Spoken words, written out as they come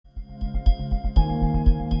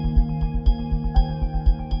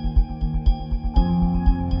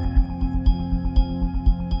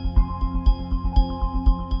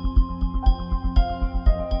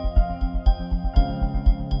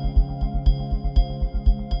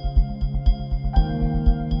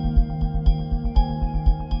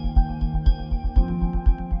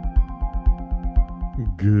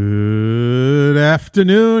Good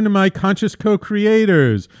afternoon, my conscious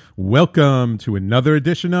co-creators. Welcome to another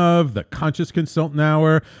edition of the Conscious Consultant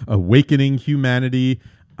Hour, Awakening Humanity.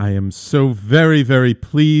 I am so very, very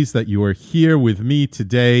pleased that you are here with me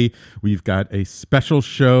today. We've got a special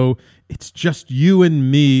show. It's just you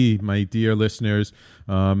and me, my dear listeners,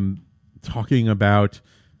 talking about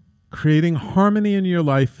creating harmony in your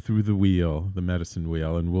life through the wheel, the medicine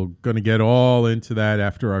wheel. And we're going to get all into that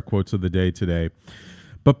after our quotes of the day today.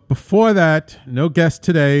 But before that, no guest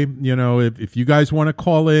today. You know, if you guys want to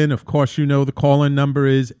call in, of course, you know the call-in number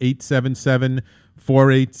is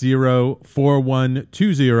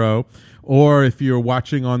 877-480-4120. Or if you're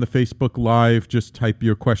watching on the Facebook Live, just type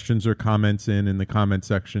your questions or comments in the comment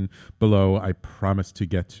section below. I promise to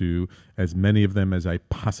get to as many of them as I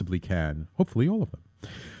possibly can. Hopefully all of them.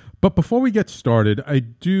 But before we get started, I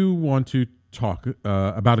do want to talk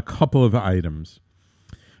about a couple of items.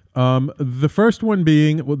 The first one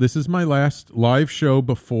being, well, this is my last live show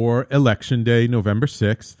before Election Day, November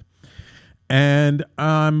 6th. And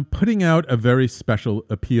I'm putting out a very special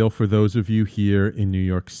appeal for those of you here in New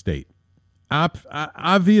York State.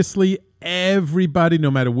 Obviously, everybody,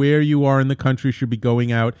 no matter where you are in the country, should be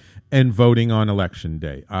going out and voting on Election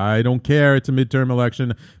Day. I don't care. It's a midterm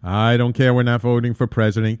election. I don't care. We're not voting for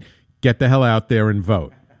president. Get the hell out there and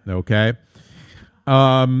vote. Okay?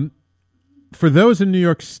 For those in New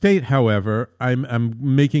York State, however, I'm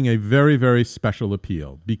making a very, very special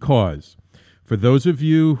appeal because for those of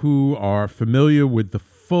you who are familiar with the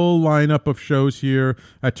full lineup of shows here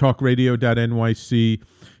at talkradio.nyc,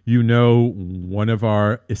 you know one of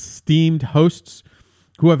our esteemed hosts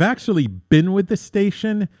who have actually been with the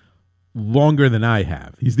station longer than I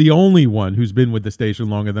have. He's the only one who's been with the station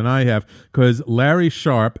longer than I have because Larry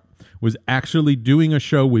Sharp was actually doing a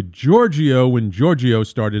show with Giorgio when Giorgio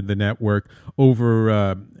started the network over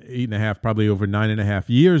 8.5, probably over 9.5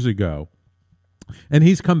 years ago. And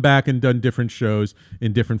he's come back and done different shows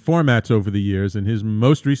in different formats over the years. And his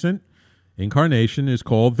most recent incarnation is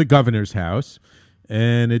called The Governor's House.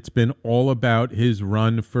 And it's been all about his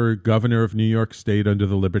run for governor of New York State under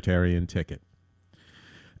the Libertarian ticket.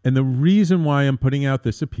 And the reason why I'm putting out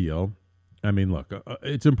this appeal, I mean, look,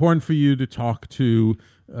 it's important for you to talk to,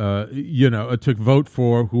 to vote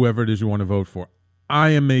for whoever it is you want to vote for. I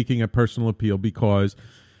am making a personal appeal because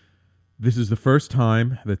this is the first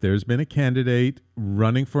time that there's been a candidate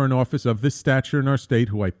running for an office of this stature in our state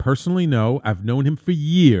who I personally know. I've known him for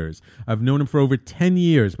years. I've known him for over 10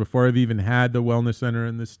 years before I've even had the Wellness Center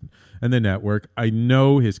and the network. I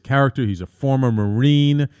know his character. He's a former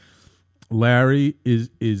Marine. Larry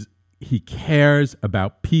he cares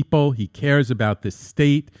about people. He cares about this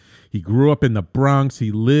state. He grew up in the Bronx.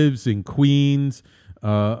 He lives in Queens.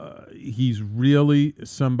 He's really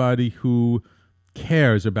somebody who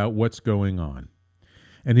cares about what's going on.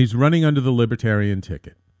 And he's running under the Libertarian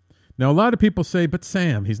ticket. Now, a lot of people say, but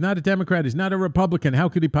Sam, he's not a Democrat. He's not a Republican. How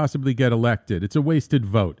could he possibly get elected? It's a wasted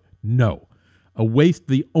vote. No.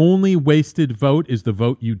 The only wasted vote is the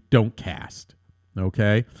vote you don't cast.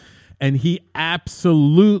 Okay? And he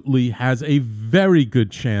absolutely has a very good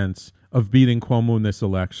chance of beating Cuomo in this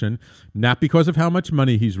election, not because of how much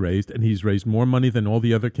money he's raised, and he's raised more money than all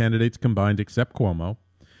the other candidates combined except Cuomo,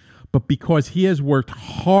 but because he has worked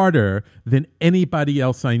harder than anybody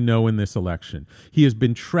else I know in this election. He has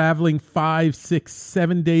been traveling 5, 6,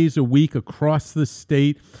 7 days a week across the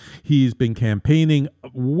state. He's been campaigning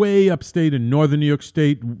way upstate in northern New York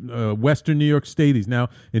State, western New York State. He's now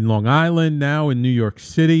in Long Island, now in New York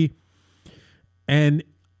City. And,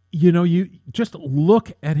 you just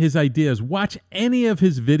look at his ideas. Watch any of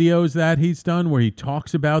his videos that he's done where he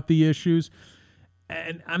talks about the issues.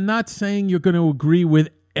 And I'm not saying you're going to agree with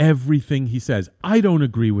everything he says. I don't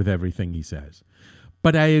agree with everything he says.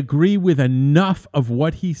 But I agree with enough of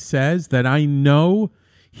what he says that I know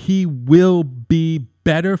he will be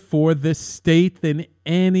better for this state than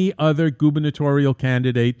any other gubernatorial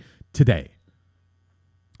candidate today.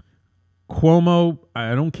 Cuomo,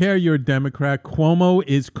 I don't care you're a Democrat, Cuomo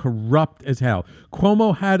is corrupt as hell.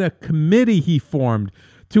 Cuomo had a committee he formed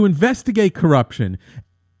to investigate corruption.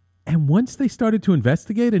 And once they started to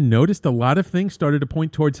investigate and noticed a lot of things started to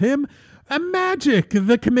point towards him, magic,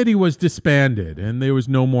 the committee was disbanded and there was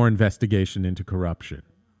no more investigation into corruption.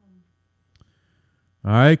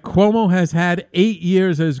 All right, Cuomo has had 8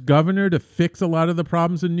 years as governor to fix a lot of the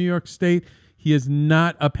problems in New York State. He has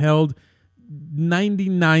not upheld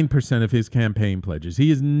 99% of his campaign pledges.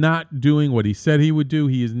 He is not doing what he said he would do.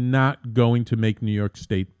 He is not going to make New York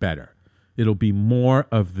State better. It'll be more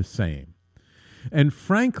of the same. And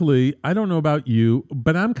frankly, I don't know about you,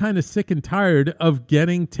 but I'm kind of sick and tired of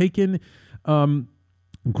getting taken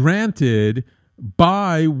granted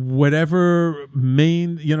by whatever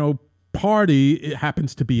main, party it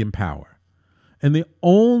happens to be in power. And the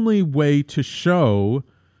only way to show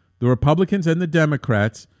the Republicans and the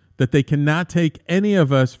Democrats that they cannot take any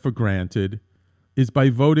of us for granted is by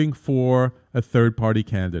voting for a third-party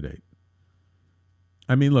candidate.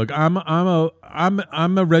 I mean, look, I'm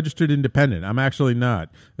a registered independent. I'm actually not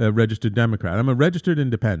a registered Democrat. I'm a registered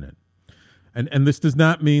independent. And this does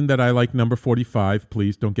not mean that I like number 45.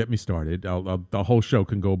 Please don't get me started. The whole show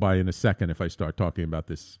can go by in a second if I start talking about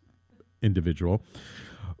this individual.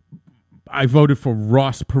 I voted for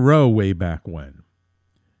Ross Perot way back when.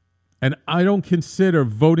 And I don't consider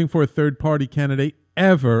voting for a third-party candidate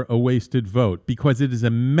ever a wasted vote, because it is a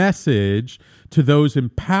message to those in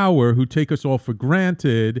power who take us all for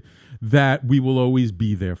granted that we will always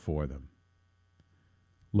be there for them.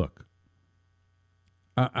 Look,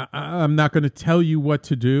 I'm not going to tell you what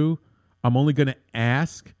to do. I'm only going to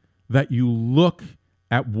ask that you look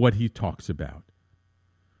at what he talks about.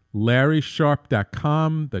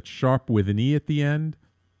 LarrySharpe.com, that's Sharp with an E at the end.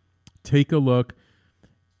 Take a look.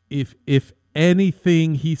 If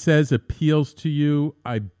anything he says appeals to you,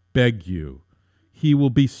 I beg you, he will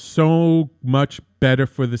be so much better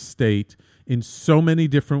for the state in so many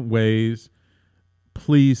different ways.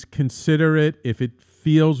 Please consider it. If it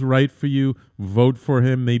feels right for you, vote for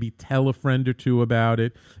him. Maybe tell a friend or two about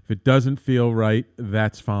it. If it doesn't feel right,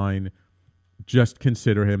 that's fine. Just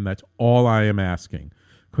consider him. That's all I am asking.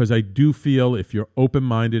 Because I do feel, if you're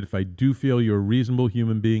open-minded, if I do feel you're a reasonable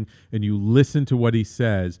human being and you listen to what he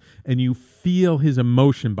says and you feel his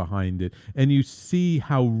emotion behind it and you see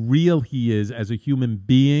how real he is as a human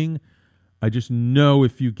being, I just know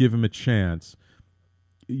if you give him a chance,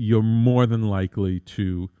 you're more than likely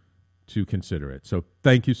to consider it. So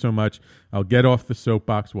thank you so much. I'll get off the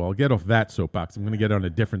soapbox. Well, I'll get off that soapbox. I'm going to get on a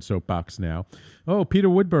different soapbox now. Oh, Peter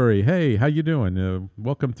Woodbury. Hey, how you doing?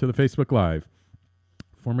 Welcome to the Facebook Live.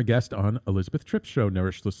 Former guest on Elizabeth Tripp's show,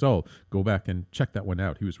 Nourish the Soul. Go back and check that one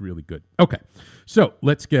out. He was really good. Okay, so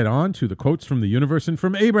let's get on to the quotes from the universe and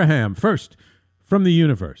from Abraham. First, from the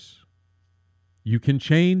universe. You can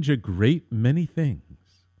change a great many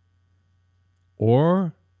things.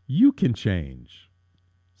 Or you can change.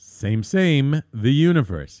 Same, the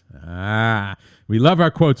universe. We love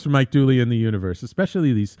our quotes from Mike Dooley and the universe,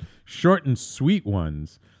 especially these short and sweet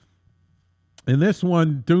ones. In this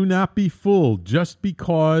one, do not be fooled. Just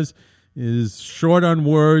because it is short on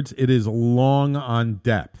words, it is long on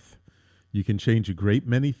depth. You can change a great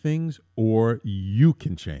many things, or you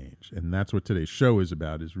can change. And that's what today's show is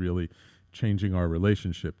about, is really changing our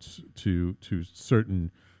relationships to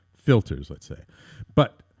certain filters, let's say.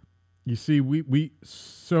 But you see, we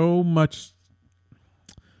so much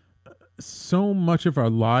of our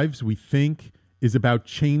lives we think is about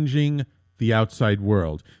changing the outside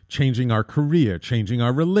world, changing our career, changing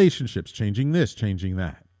our relationships, changing this, changing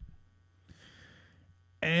that.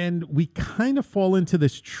 And we kind of fall into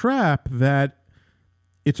this trap that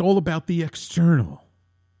it's all about the external.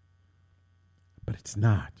 But it's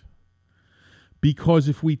not. Because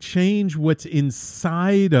if we change what's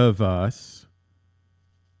inside of us,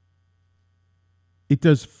 it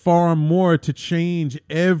does far more to change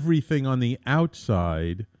everything on the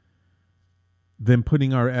outside than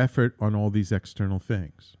putting our effort on all these external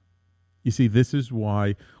things. You see, this is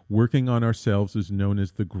why working on ourselves is known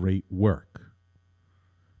as the great work.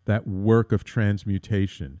 That work of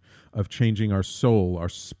transmutation, of changing our soul, our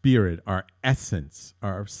spirit, our essence,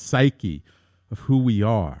 our psyche of who we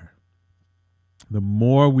are. The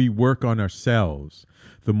more we work on ourselves,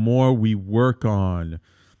 the more we work on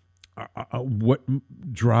what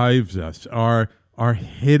drives us, our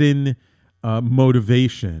hidden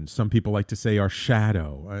motivation. Some people like to say our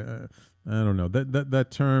shadow. I don't know. That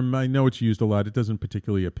term, I know it's used a lot. It doesn't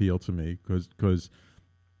particularly appeal to me because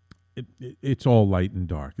it's all light and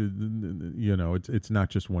dark. It's not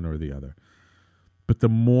just one or the other. But the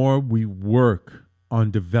more we work on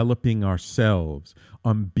developing ourselves,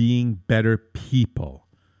 on being better people,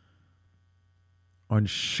 on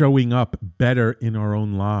showing up better in our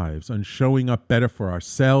own lives, on showing up better for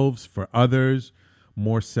ourselves, for others,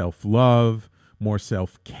 more self-love, more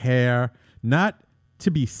self-care, not to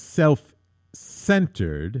be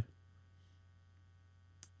self-centered,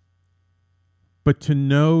 but to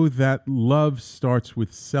know that love starts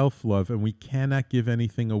with self-love, and we cannot give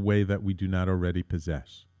anything away that we do not already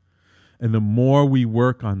possess. And the more we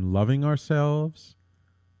work on loving ourselves,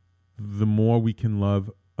 the more we can love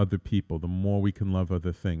other people, the more we can love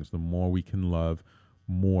other things, the more we can love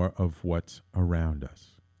more of what's around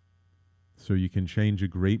us. So you can change a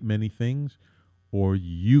great many things, or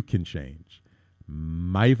you can change.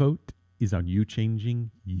 My vote is on you changing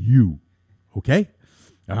you. Okay?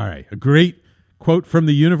 All right. A great quote from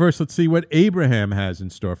the universe. Let's see what Abraham has in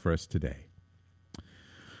store for us today.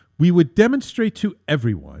 We would demonstrate to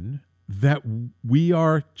everyone that we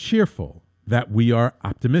are cheerful, that we are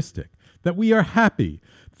optimistic, that we are happy,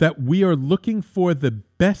 that we are looking for the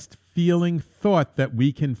best feeling thought that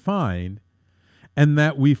we can find, and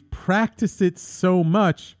that we've practiced it so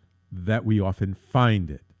much that we often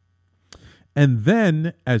find it. And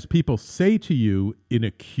then, as people say to you in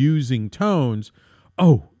accusing tones,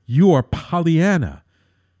 "Oh, you are Pollyanna,"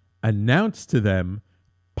 announce to them,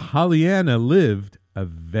 Pollyanna lived a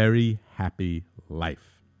very happy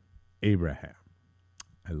life. Abraham.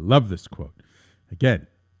 I love this quote. Again,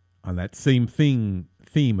 on that same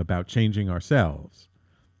theme about changing ourselves,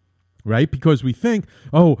 right? Because we think,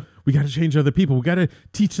 oh, we got to change other people. We got to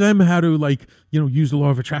teach them how to, use the law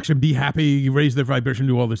of attraction, be happy, raise their vibration,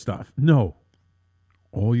 do all this stuff. No.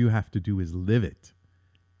 All you have to do is live it.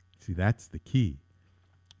 See, that's the key.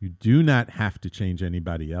 You do not have to change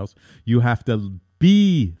anybody else. You have to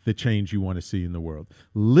be the change you want to see in the world.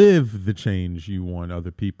 Live the change you want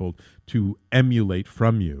other people to emulate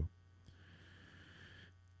from you.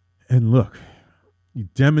 And look, you're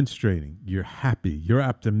demonstrating you're happy, you're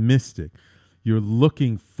optimistic, you're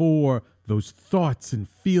looking for those thoughts and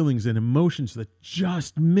feelings and emotions that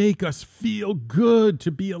just make us feel good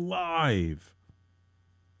to be alive.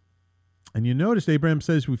 And you notice Abraham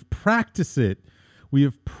says we've practiced it. We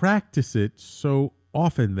have practiced it so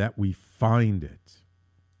often that we find it.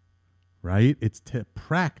 Right? It's to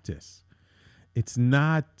practice. It's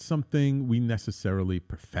not something we necessarily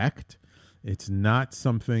perfect. It's not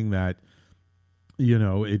something that,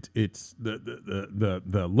 it's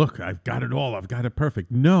the look, I've got it all, I've got it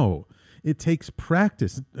perfect. No, it takes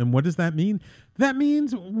practice. And what does that mean? That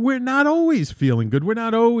means we're not always feeling good. We're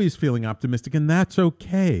not always feeling optimistic, and that's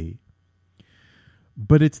okay.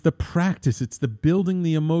 But it's the practice. It's the building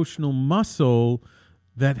the emotional muscle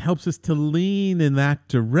that helps us to lean in that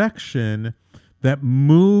direction, that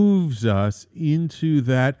moves us into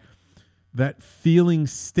that feeling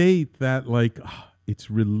state that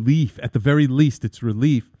it's relief. At the very least, it's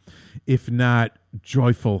relief, if not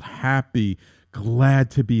joyful, happy,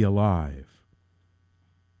 glad to be alive.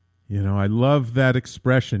 I love that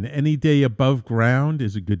expression. Any day above ground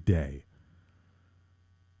is a good day.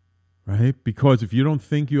 Right? Because if you don't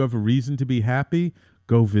think you have a reason to be happy,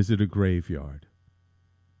 go visit a graveyard.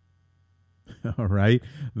 All right?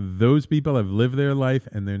 Those people have lived their life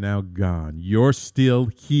and they're now gone. You're still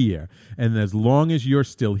here. And as long as you're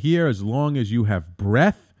still here, as long as you have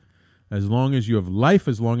breath, as long as you have life,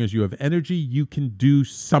 as long as you have energy, you can do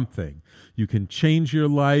something. You can change your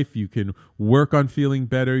life. You can work on feeling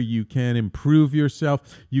better. You can improve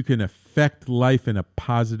yourself. You can affect life in a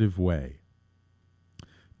positive way.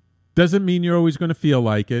 Doesn't mean you're always going to feel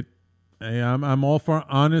like it. I'm all for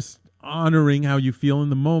honoring how you feel in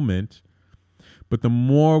the moment. But the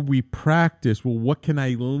more we practice, well, what can I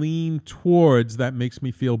lean towards that makes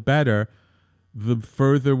me feel better? The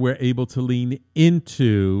further we're able to lean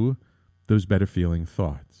into those better feeling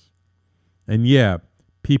thoughts. And yeah,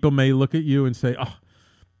 people may look at you and say, oh,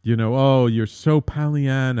 you're so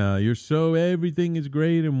Pollyanna. You're so, everything is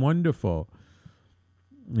great and wonderful.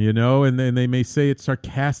 And then they may say it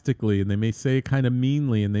sarcastically, and they may say it kind of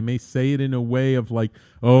meanly, and they may say it in a way of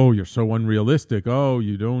oh, you're so unrealistic. Oh,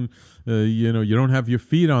 you don't, you don't have your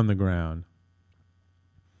feet on the ground.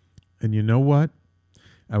 And you know what?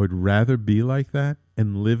 I would rather be like that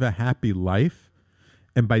and live a happy life.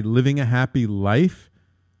 And by living a happy life,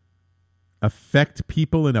 affect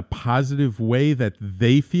people in a positive way that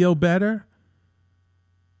they feel better,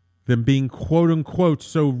 than being quote unquote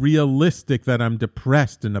so realistic that I'm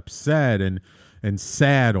depressed and upset and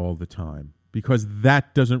sad all the time, because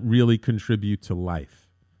that doesn't really contribute to life.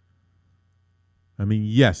 I mean,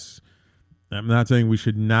 yes, I'm not saying we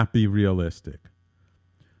should not be realistic,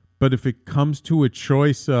 but if it comes to a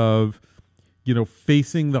choice of,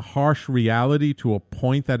 facing the harsh reality to a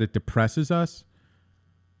point that it depresses us,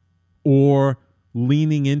 or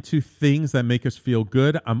leaning into things that make us feel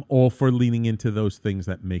good, I'm all for leaning into those things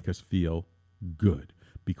that make us feel good,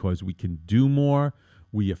 because we can do more,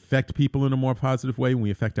 we affect people in a more positive way, and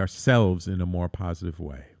we affect ourselves in a more positive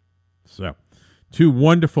way. So, two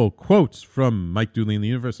wonderful quotes from Mike Dooley in the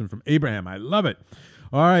Universe and from Abraham. I love it.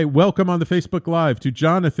 All right, welcome on the Facebook Live to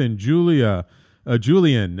Jonathan, Julian,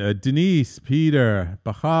 Denise, Peter,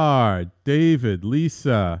 Bahar, David,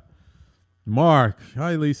 Lisa, Mark.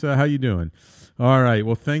 Hi, Lisa. How you doing? All right.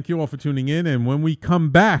 Well, thank you all for tuning in. And when we come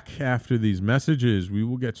back after these messages, we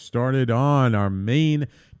will get started on our main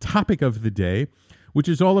topic of the day, which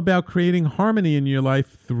is all about creating harmony in your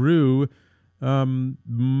life through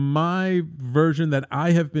my version that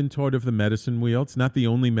I have been taught of the medicine wheel. It's not the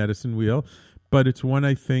only medicine wheel, but it's one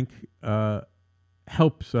I think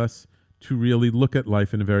helps us to really look at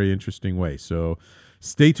life in a very interesting way. So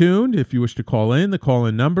stay tuned. If you wish to call in, the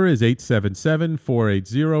call-in number is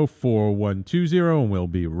 877-480-4120, and we'll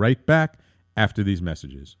be right back after these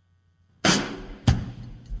messages.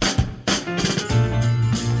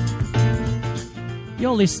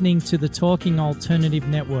 You're listening to the Talking Alternative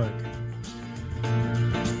Network.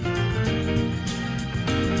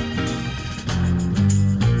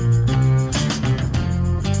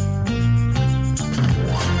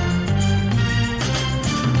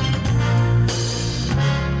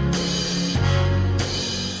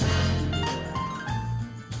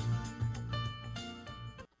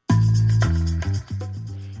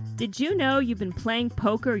 Did you know you've been playing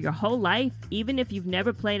poker your whole life, even if you've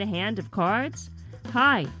never played a hand of cards?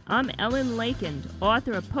 Hi, I'm Ellen Lakend,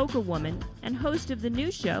 author of Poker Woman and host of the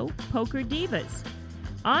new show, Poker Divas.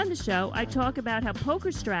 On the show, I talk about how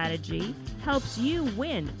poker strategy helps you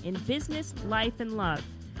win in business, life, and love.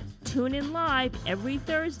 Tune in live every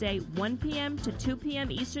Thursday, 1 p.m. to 2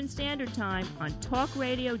 p.m. Eastern Standard Time on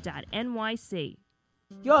talkradio.nyc.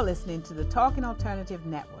 You're listening to the Talking Alternative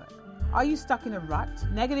Network. Are you stuck in a rut?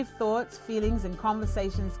 Negative thoughts, feelings, and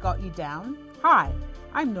conversations got you down? Hi,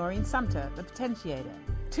 I'm Noreen Sumter, the Potentiator.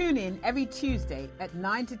 Tune in every Tuesday at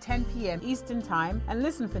 9 to 10 p.m. Eastern Time and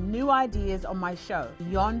listen for new ideas on my show,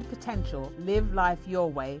 Beyond Potential, Live Life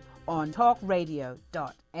Your Way, on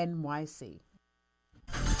talkradio.nyc.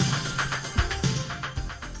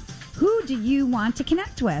 Who do you want to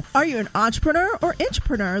connect with? Are you an entrepreneur or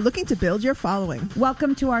intrapreneur looking to build your following?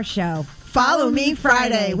 Welcome to our show. Follow Me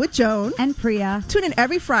Friday with Joan and Priya. Tune in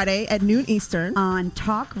every Friday at noon Eastern on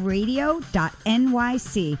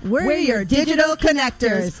talkradio.nyc. We're your digital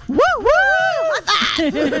connectors. Woo woo! What's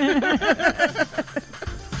that?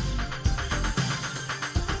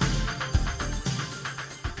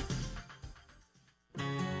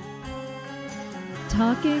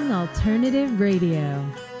 Talking Alternative Radio,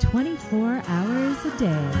 24 hours a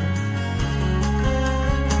day.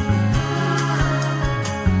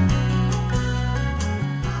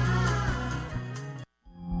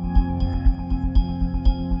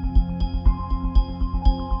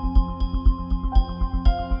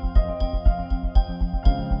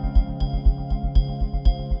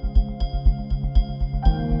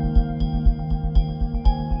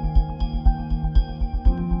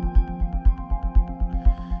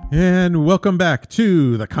 And welcome back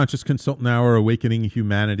to the Conscious Consultant Hour, Awakening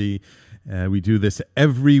Humanity. We do this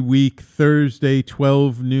every week, Thursday,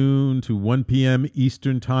 12 noon to 1 p.m.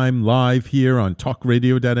 Eastern Time, live here on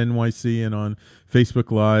talkradio.nyc and on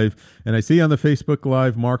Facebook Live. And I see on the Facebook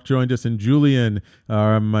Live, Mark joined us, and Julian,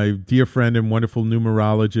 my dear friend and wonderful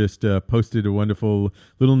numerologist, posted a wonderful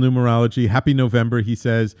little numerology. Happy November, he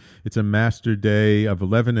says. It's a master day of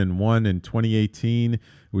 11 and 1 in 2018,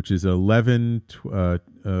 which is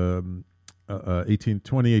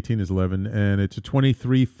 2018 is 11, and it's a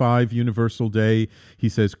 23/5 universal day. He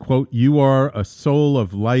says, quote, "You are a soul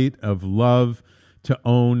of light, of love, to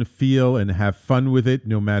own, feel, and have fun with it,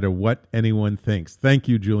 no matter what anyone thinks." Thank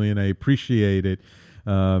you, Julian. I appreciate it.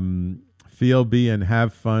 Feel, be, and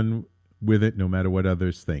have fun with it, no matter what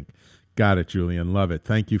others think. Got it, Julian. Love it.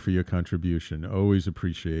 Thank you for your contribution. Always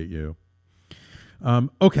appreciate you.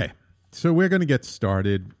 Okay. So we're going to get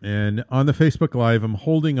started, and on the Facebook Live, I'm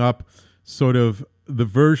holding up sort of the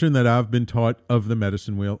version that I've been taught of the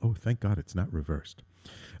medicine wheel. Oh, thank God it's not reversed.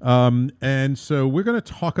 And so we're going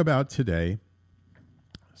to talk about today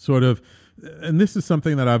sort of, and this is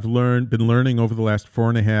something that I've been learning over the last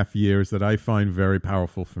 4.5 years that I find very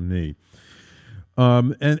powerful for me.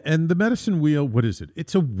 And the medicine wheel, what is it?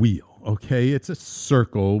 It's a wheel, okay? It's a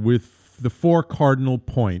circle with the 4 cardinal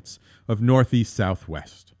points of northeast,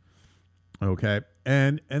 southwest. Okay,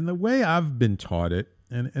 and the way I've been taught it,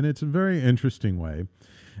 and it's a very interesting way,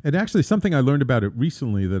 and actually something I learned about it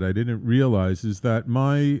recently that I didn't realize is that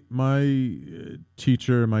my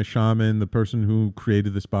teacher, my shaman, the person who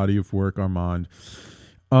created this body of work, Armand,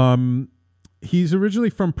 he's originally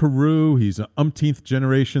from Peru. He's an umpteenth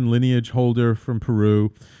generation lineage holder from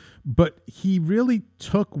Peru, but he really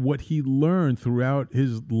took what he learned throughout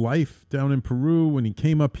his life down in Peru when he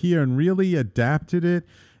came up here and really adapted it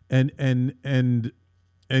and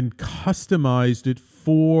customized it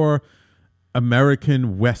for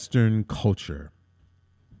American Western culture.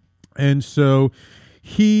 And so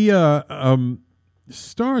he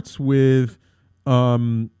starts with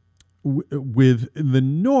the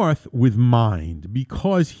North with mind,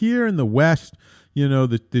 because here in the West, you know,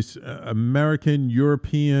 this American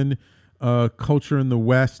European culture in the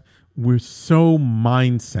West, we're so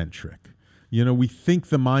mind-centric. You know, we think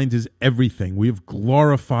the mind is everything. We have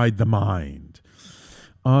glorified the mind.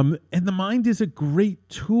 And the mind is a great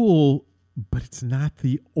tool, but it's not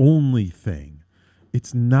the only thing.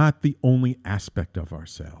 It's not the only aspect of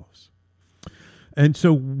ourselves. And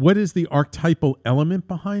so what is the archetypal element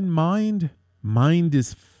behind mind? Mind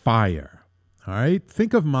is fire. All right?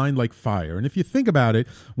 Think of mind like fire. And if you think about it,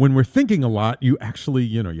 when we're thinking a lot, you actually,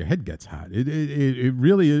 your head gets hot. It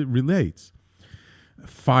really relates.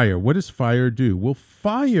 Fire. What does fire do? Well,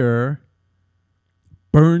 fire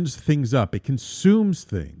burns things up. It consumes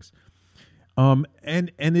things. And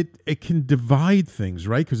it can divide things,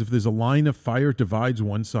 right? Because if there's a line of fire, it divides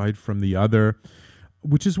one side from the other,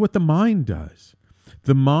 which is what the mind does.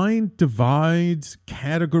 The mind divides,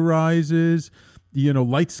 categorizes,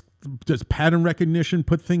 does pattern recognition,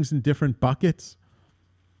 put things in different buckets.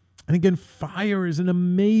 And again, fire is an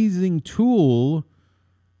amazing tool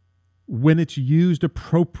when it's used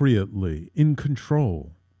appropriately, in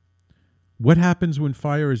control. What happens when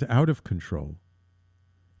fire is out of control?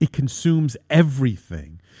 It consumes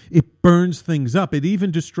everything. It burns things up. It even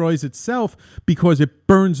destroys itself because it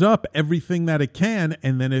burns up everything that it can,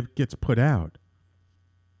 and then it gets put out.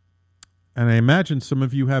 And I imagine some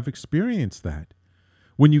of you have experienced that.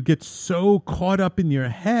 When you get so caught up in your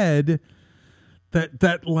head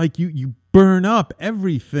that like you burn up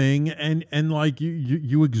everything and like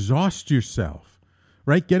you exhaust yourself,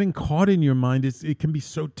 right? Getting caught in your mind, it can be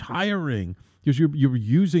so tiring because you're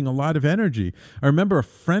using a lot of energy. I remember a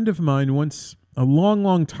friend of mine once, a long,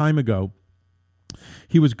 long time ago,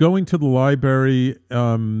 he was going to the library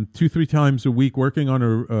 2-3 times a week working on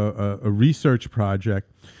a research project.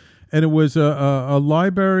 And it was a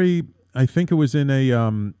library, I think it was in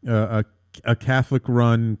a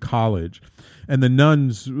Catholic-run college. And the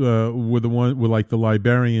nuns were like the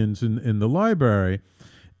librarians in the library.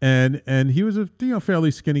 And he was a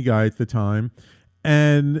fairly skinny guy at the time.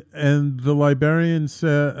 And the librarians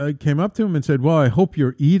came up to him and said, well, I hope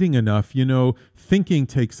you're eating enough. Thinking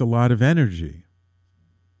takes a lot of energy.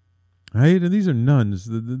 Right? And these are nuns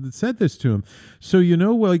that said this to him. So,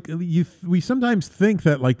 we sometimes think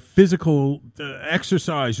that like physical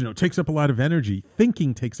exercise, takes up a lot of energy.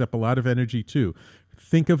 Thinking takes up a lot of energy too.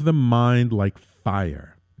 Think of the mind like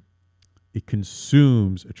fire. It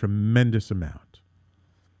consumes a tremendous amount.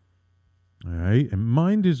 All right? And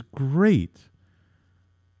mind is great.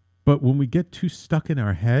 But when we get too stuck in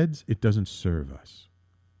our heads, it doesn't serve us.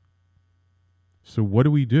 So what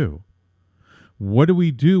do we do? What do we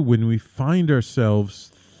do when we find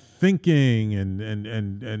ourselves thinking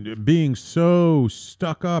and being so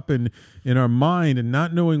stuck up in our mind and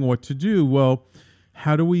not knowing what to do? Well,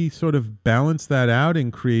 how do we sort of balance that out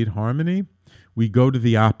and create harmony? We go to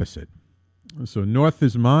the opposite. So north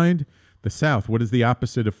is mind, the south. What is the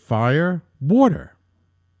opposite of fire? Water.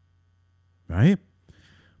 Right?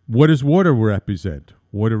 What does water represent?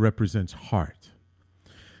 Water represents heart.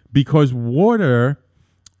 Because water,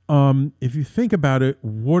 if you think about it,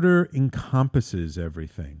 water encompasses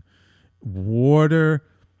everything. Water,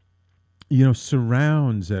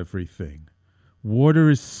 surrounds everything. Water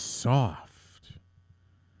is soft.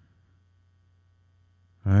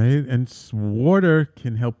 Right? And water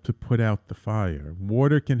can help to put out the fire.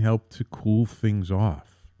 Water can help to cool things off.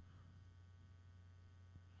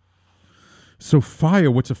 So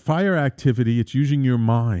fire, what's a fire activity? It's using your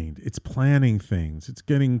mind. It's planning things. It's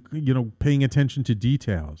getting, paying attention to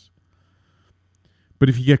details. But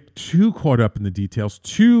if you get too caught up in the details,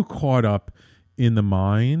 too caught up in the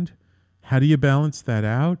mind, how do you balance that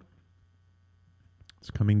out?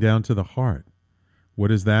 It's coming down to the heart.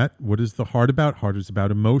 What is that? What is the heart about? Heart is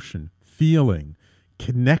about emotion, feeling,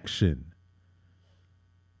 connection,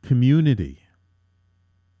 community.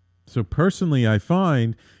 So personally, I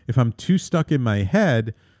find if I'm too stuck in my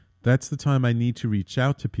head, that's the time I need to reach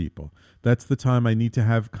out to people. That's the time I need to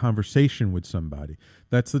have conversation with somebody.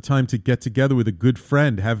 That's the time to get together with a good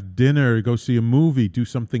friend, have dinner, go see a movie, do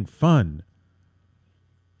something fun.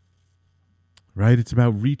 Right? It's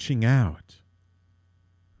about reaching out.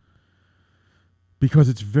 Because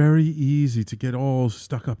it's very easy to get all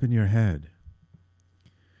stuck up in your head.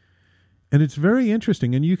 And it's very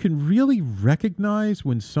interesting, and you can really recognize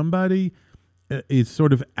when somebody is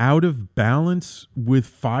sort of out of balance with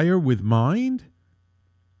fire, with mind.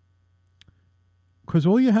 Because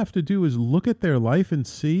all you have to do is look at their life and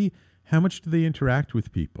see how much do they interact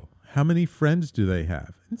with people. How many friends do they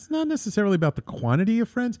have? It's not necessarily about the quantity of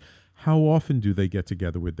friends. How often do they get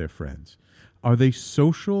together with their friends? Are they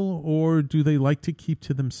social or do they like to keep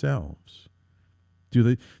to themselves? Do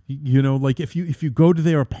they, like if you go to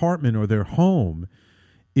their apartment or their home,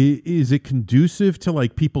 Is it conducive to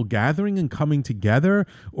like people gathering and coming together,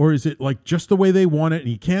 or is it like just the way they want it and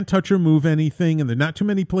you can't touch or move anything and there are not too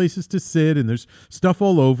many places to sit and there's stuff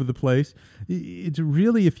all over the place? It's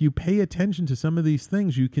really, if you pay attention to some of these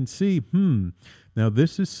things, you can see, now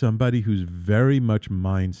this is somebody who's very much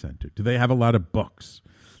mind-centered. Do they have a lot of books?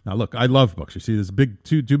 Now look, I love books. You see there's big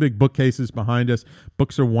two big bookcases behind us.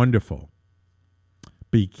 Books are wonderful,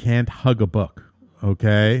 but you can't hug a book,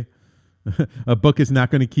 okay? A book is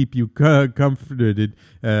not going to keep you comforted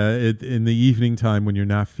in the evening time when you're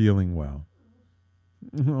not feeling well.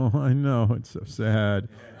 Oh, I know. It's so sad.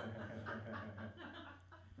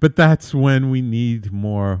 But that's when we need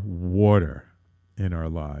more water in our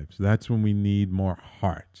lives. That's when we need more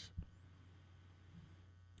heart.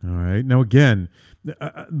 All right. Now, again,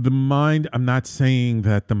 the mind, I'm not saying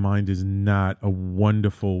that the mind is not a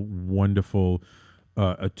wonderful, wonderful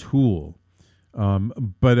a tool.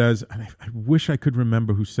 But I wish I could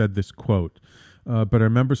remember who said this quote, but I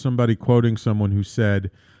remember somebody quoting someone who said,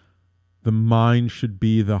 the mind should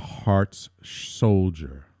be the heart's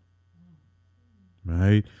soldier,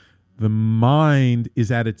 right? The mind is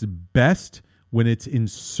at its best when it's in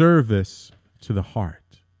service to the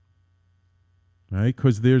heart, right?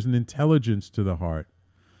 Because there's an intelligence to the heart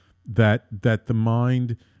that the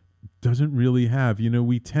mind doesn't really have.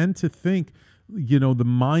 We tend to think, the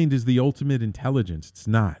mind is the ultimate intelligence. It's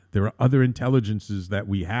not. There are other intelligences that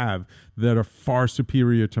we have that are far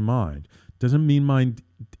superior to mind. Doesn't mean mind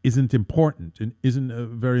isn't important and isn't a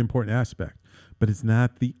very important aspect, but it's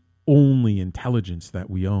not the only intelligence that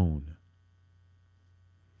we own.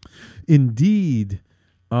 Indeed,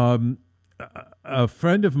 a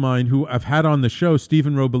friend of mine who I've had on the show,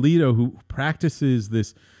 Stephen Robolito, who practices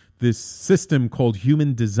this system called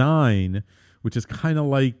human design, which is kind of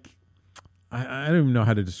like, I don't even know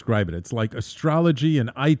how to describe it. It's like astrology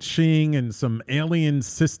and I Ching and some alien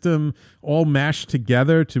system all mashed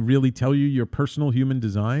together to really tell you your personal human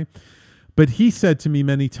design. But he said to me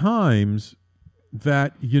many times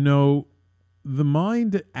that, the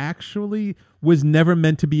mind actually was never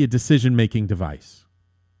meant to be a decision-making device.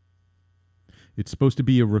 It's supposed to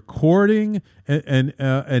be a recording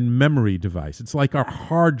and memory device. It's like our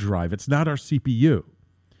hard drive. It's not our CPU.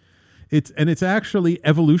 It's actually,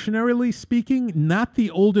 evolutionarily speaking, not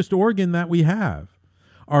the oldest organ that we have.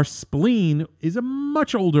 Our spleen is a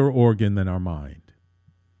much older organ than our mind.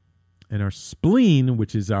 And our spleen,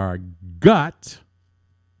 which is our gut,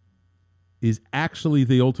 is actually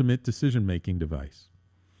the ultimate decision-making device.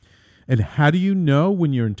 And how do you know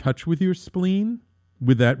when you're in touch with your spleen,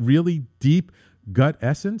 with that really deep gut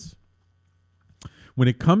essence? When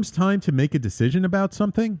it comes time to make a decision about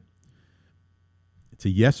something, it's a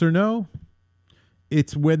yes or no.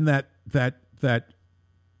 It's when that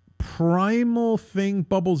primal thing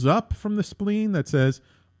bubbles up from the spleen that says,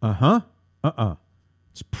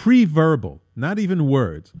 It's pre-verbal, not even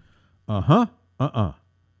words. When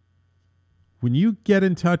you get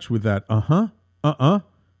in touch with that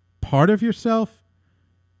part of yourself,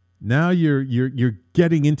 now you're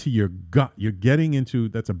getting into your gut. You're getting into,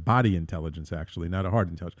 that's a body intelligence actually, not a heart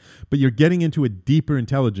intelligence. But you're getting into a deeper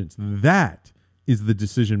intelligence. That is the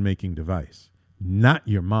decision-making device, not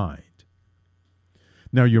your mind.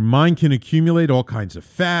 Now, your mind can accumulate all kinds of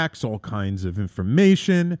facts, all kinds of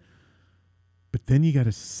information, but then you got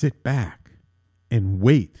to sit back and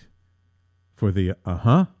wait for the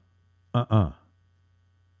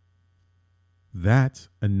That's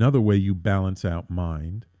another way you balance out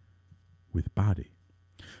mind with body.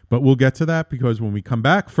 But we'll get to that because when we come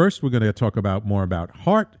back, first we're going to talk more about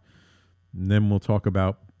heart, and then we'll talk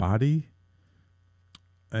about body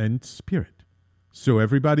and spirit. So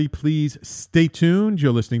everybody, please stay tuned.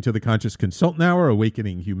 You're listening to the Conscious Consultant Hour,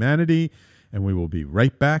 Awakening Humanity, and we will be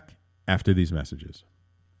right back after these messages.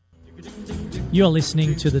 You're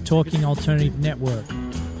listening to the Talking Alternative Network.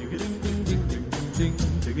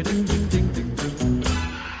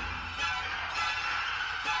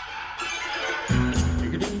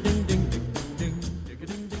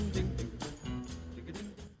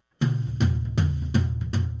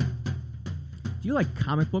 Do you like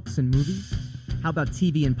comic books and movies? How about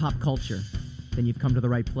TV and pop culture? Then you've come to the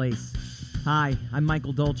right place. Hi, I'm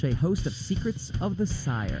Michael Dolce, host of Secrets of the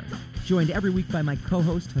Sire. Joined every week by my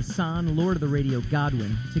co-host Hassan, Lord of the Radio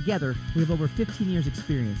Godwin. Together, we have over 15 years'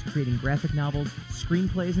 experience creating graphic novels,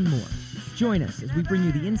 screenplays, and more. Join us as we bring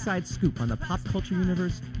you the inside scoop on the pop culture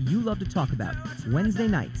universe you love to talk about. Wednesday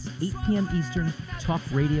nights, 8 p.m. Eastern,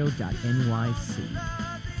 talkradio.nyc.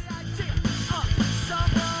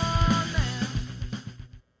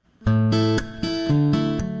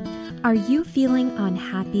 Are you feeling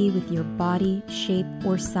unhappy with your body, shape,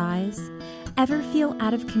 or size? ever feel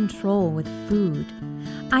out of control with food?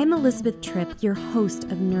 I'm Elizabeth Tripp, your host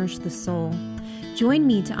of Nourish the Soul. Join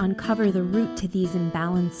me to uncover the root to these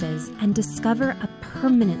imbalances and discover a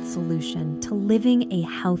permanent solution to living a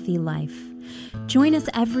healthy life. Join us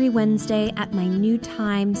every Wednesday at my new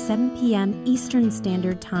time, 7 p.m. Eastern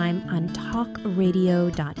Standard Time on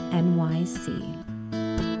talkradio.nyc.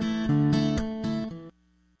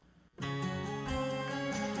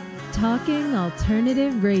 Talking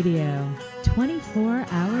Alternative Radio, 24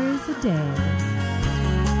 hours a day.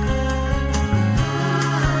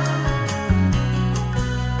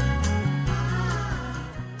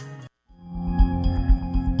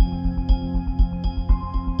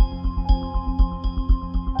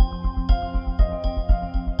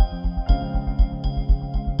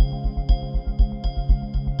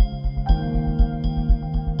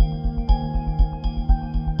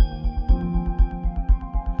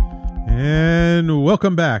 And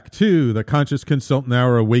welcome back to the Conscious Consultant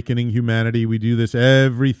Hour, Awakening Humanity. We do this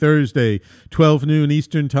every Thursday, 12 noon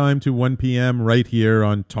Eastern Time to 1 p.m. right here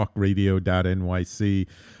on talkradio.nyc.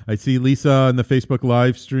 I see Lisa on the Facebook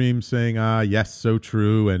live stream saying, yes, so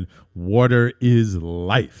true, and water is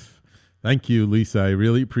life. Thank you, Lisa. I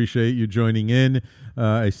really appreciate you joining in.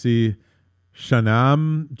 I see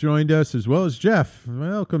Shanam joined us as well as Jeff.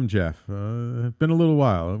 Welcome, Jeff. It's been a little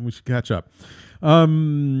while. We should catch up.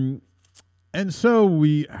 And so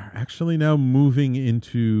we are actually now moving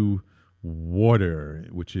into water,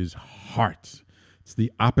 which is heart. It's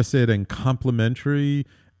the opposite and complementary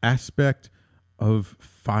aspect of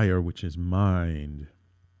fire, which is mind,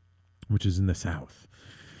 which is in the south.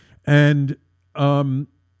 And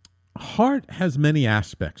heart has many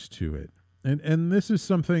aspects to it. And this is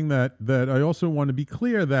something that I also want to be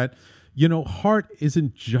clear that, heart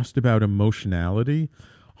isn't just about emotionality.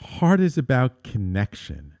 Heart is about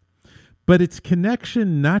connection. But it's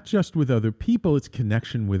connection not just with other people, it's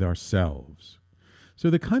connection with ourselves.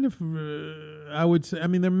 So the kind of, I would say,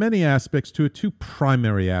 there are many aspects to it, two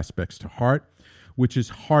primary aspects to heart, which is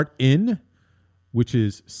heart in, which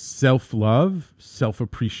is self-love,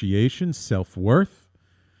 self-appreciation, self-worth,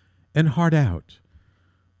 and heart out,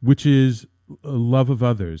 which is love of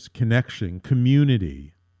others, connection,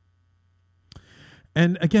 community.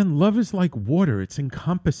 And again, love is like water, it's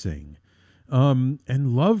encompassing.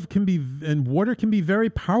 And love can be, and water can be very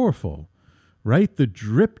powerful, right? The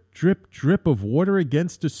drip, drip, drip of water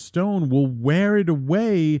against a stone will wear it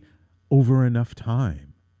away over enough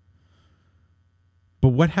time. But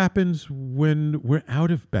what happens when we're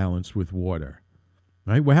out of balance with water,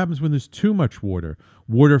 right? What happens when there's too much water?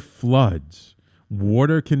 Water floods.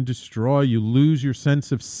 Water can destroy. You lose your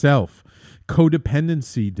sense of self.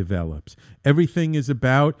 Codependency develops. Everything is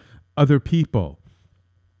about other people.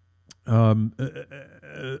 Water,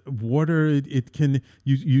 it can,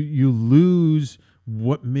 you lose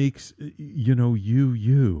what makes,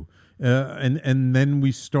 you. And then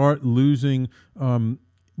we start losing,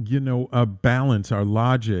 a balance, our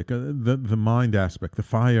logic, the mind aspect, the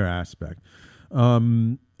fire aspect.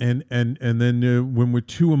 And then when we're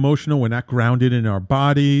too emotional, we're not grounded in our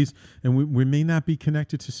bodies, and we may not be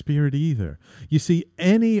connected to spirit either. You see,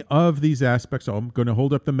 any of these aspects, I'm going to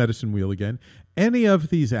hold up the medicine wheel again, any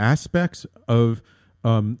of these aspects of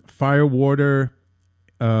fire, water,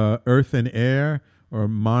 earth and air, or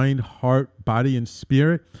mind, heart, body, and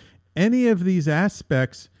spirit, any of these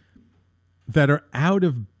aspects that are out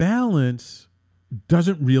of balance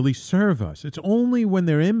doesn't really serve us. It's only when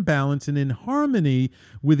they're in balance and in harmony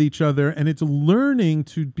with each other, and it's learning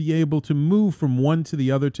to be able to move from one to the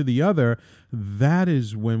other, that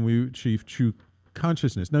is when we achieve true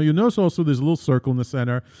consciousness. Now, you'll notice also there's a little circle in the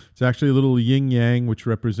center. It's actually a little yin-yang, which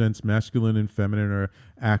represents masculine and feminine, or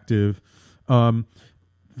active.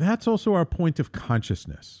 That's also our point of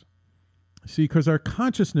consciousness. See, because our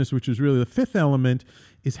consciousness, which is really the fifth element,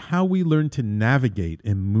 is how we learn to navigate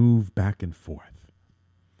and move back and forth.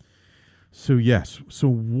 So yes, so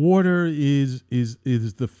water is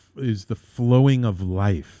the flowing of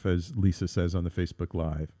life, as Lisa says on the Facebook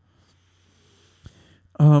Live.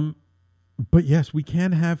 But yes, we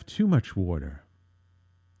can have too much water.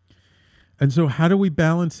 And so how do we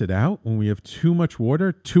balance it out when we have too much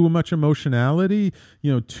water, too much emotionality,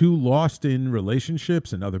 too lost in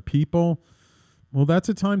relationships and other people? Well, that's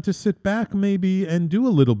a time to sit back maybe and do a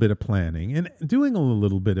little bit of planning and doing a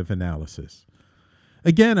little bit of analysis.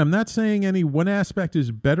 Again, I'm not saying any one aspect is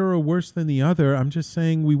better or worse than the other. I'm just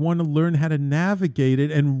saying we want to learn how to navigate it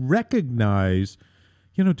and recognize,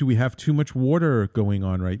 do we have too much water going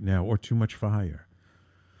on right now or too much fire?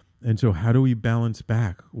 And so how do we balance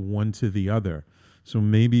back one to the other? So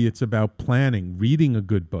maybe it's about planning, reading a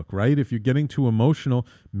good book, right? If you're getting too emotional,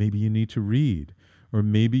 maybe you need to read, or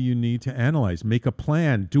maybe you need to analyze, make a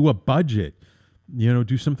plan, do a budget,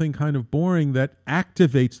 do something kind of boring that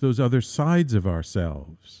activates those other sides of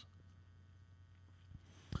ourselves.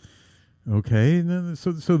 Okay,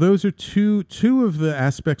 so those are two of the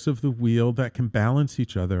aspects of the wheel that can balance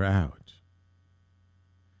each other out.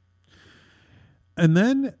 And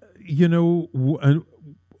then,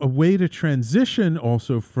 a way to transition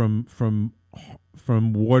also from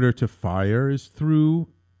water to fire is through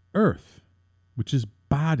earth, which is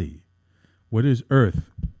body. What is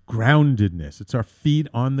earth? Groundedness. It's our feet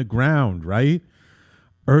on the ground, right?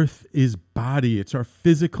 Earth is body. It's our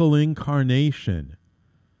physical incarnation.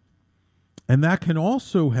 And that can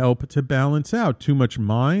also help to balance out too much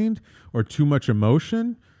mind or too much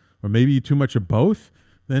emotion, or maybe too much of both.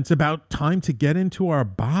 Then it's about time to get into our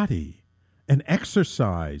body and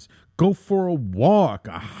exercise. Go for a walk,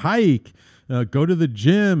 a hike, go to the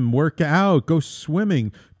gym, work out, go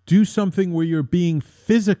swimming. Do something where you're being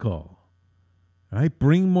physical, right?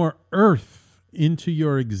 Bring more earth into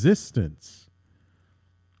your existence.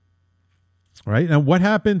 Right? Now, what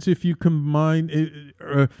happens if you combine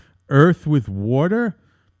earth with water?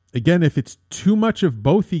 Again, if it's too much of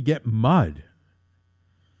both, you get mud,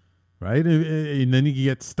 right? And then you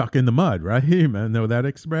get stuck in the mud, right? You know that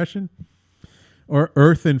expression? Or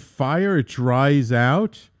earth and fire, it dries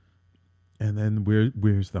out, and then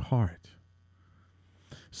where's the heart?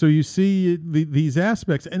 So you see these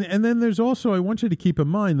aspects. And then there's also, I want you to keep in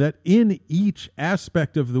mind that in each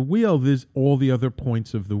aspect of the wheel, there's all the other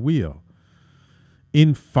points of the wheel.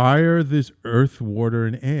 In fire, there's earth, water,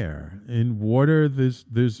 and air. In water,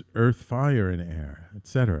 there's earth, fire, and air,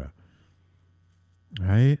 etc.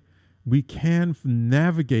 Right? We can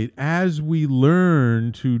navigate. As we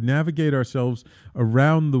learn to navigate ourselves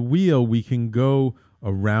around the wheel, we can go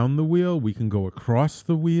around the wheel, we can go across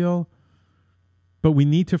the wheel, but we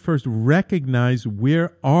need to first recognize,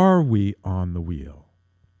 where are we on the wheel?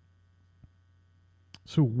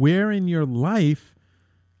 So where in your life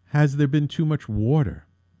has there been too much water?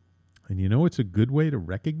 And it's a good way to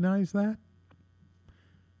recognize that?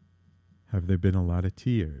 Have there been a lot of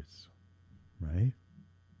tears? Right?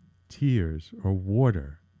 Tears or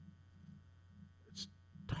water. It's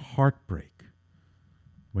heartbreak.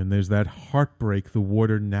 When there's that heartbreak, the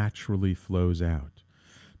water naturally flows out.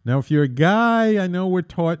 Now, if you're a guy, I know we're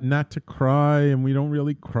taught not to cry, and we don't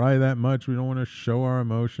really cry that much. We don't want to show our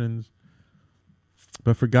emotions.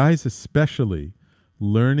 But for guys especially,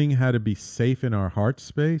 learning how to be safe in our heart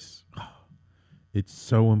space, it's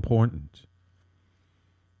so important,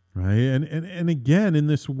 right? And again, in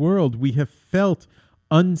this world, we have felt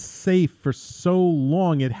unsafe for so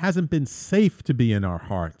long. It hasn't been safe to be in our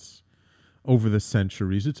hearts over the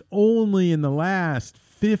centuries. It's only in the last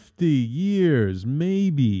 50 years,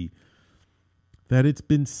 maybe, that it's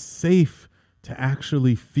been safe to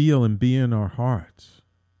actually feel and be in our hearts.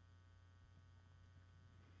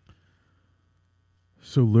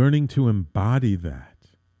 So learning to embody that.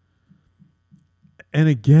 And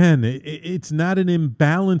again, it's not an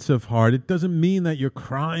imbalance of heart. It doesn't mean that you're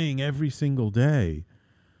crying every single day,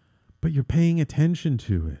 but you're paying attention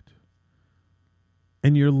to it.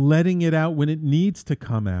 And you're letting it out when it needs to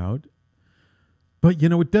come out. But,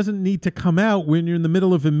 it doesn't need to come out when you're in the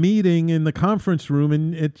middle of a meeting in the conference room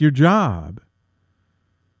and at your job.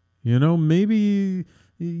 Maybe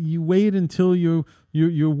you wait until you're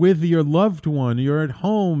with your loved one, you're at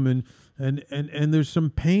home, and there's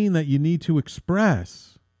some pain that you need to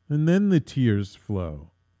express, and then the tears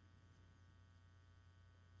flow.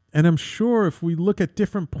 And I'm sure if we look at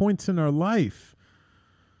different points in our life,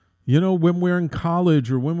 when we're in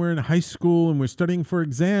college or when we're in high school and we're studying for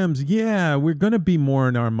exams, we're going to be more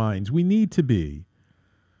in our minds. We need to be.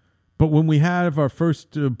 But when we have our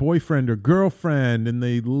first boyfriend or girlfriend and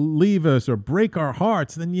they leave us or break our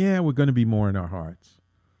hearts, then we're going to be more in our hearts.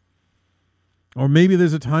 Or maybe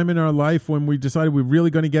there's a time in our life when we decided we're really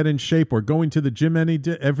going to get in shape, or going to the gym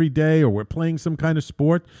every day, or we're playing some kind of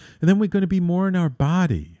sport, and then we're going to be more in our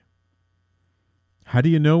body. How do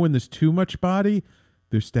you know when there's too much body?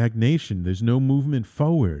 There's stagnation. There's no movement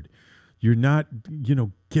forward. You're not,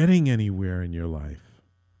 getting anywhere in your life.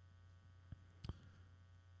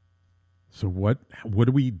 So what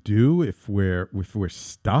do we do if we're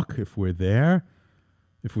stuck, if we're there?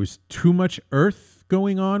 If there's too much earth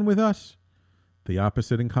going on with us? The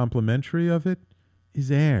opposite and complementary of it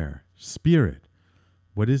is air, spirit.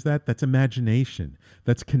 What is that? That's imagination.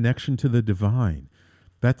 That's connection to the divine.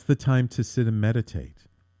 That's the time to sit and meditate.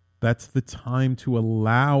 That's the time to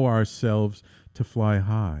allow ourselves to fly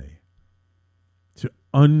high, to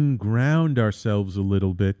unground ourselves a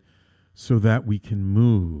little bit so that we can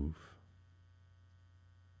move.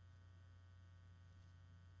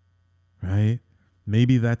 Right?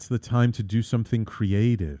 Maybe that's the time to do something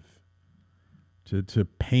creative. To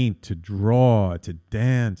paint, to draw, to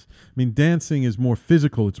dance. I mean, dancing is more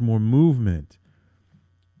physical, it's more movement.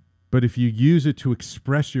 But if you use it to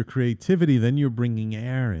express your creativity, then you're bringing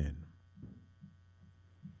air in.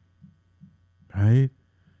 Right?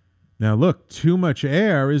 Now look, too much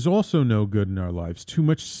air is also no good in our lives. Too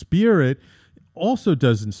much spirit also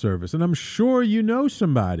doesn't serve us. And I'm sure you know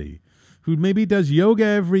somebody who maybe does yoga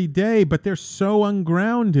every day, but they're so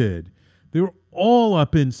ungrounded. They're all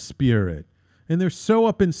up in spirit. And they're so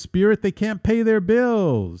up in spirit, they can't pay their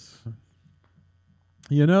bills.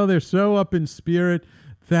 You know, they're so up in spirit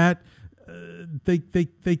that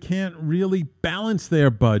they can't really balance their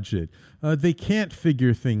budget. They can't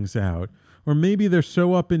figure things out. Or maybe they're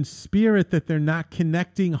so up in spirit that they're not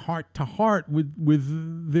connecting heart to heart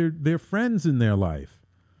with their friends in their life.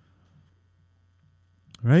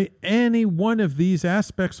 Right? Any one of these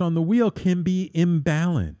aspects on the wheel can be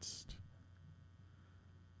imbalanced.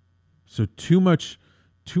 So too much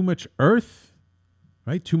earth,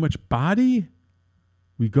 right? Too much body.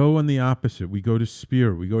 We go on the opposite. We go to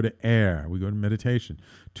spirit. We go to air. We go to meditation.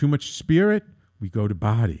 Too much spirit. We go to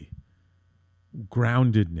body.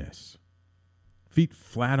 Groundedness. Feet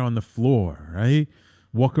flat on the floor, right?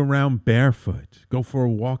 Walk around barefoot. Go for a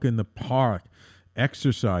walk in the park.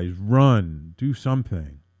 Exercise. Run. Do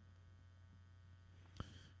something.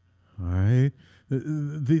 All right?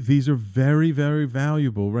 These are very, very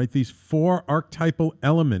valuable, right? These 4 archetypal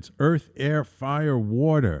elements, earth, air, fire,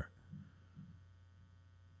 water.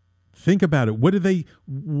 Think about it. What do they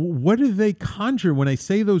conjure when I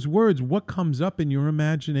say those words? What comes up in your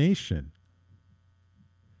imagination?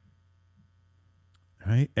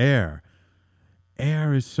 Right? Air.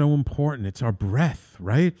 Air is so important. It's our breath,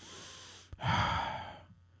 right?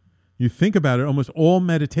 You think about it, almost all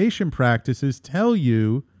meditation practices tell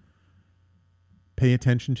you pay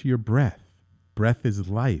attention to your breath. Breath is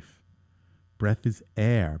life. Breath is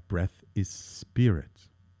air. Breath is spirit.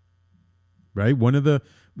 Right? One of the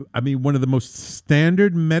most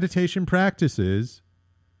standard meditation practices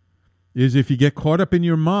is if you get caught up in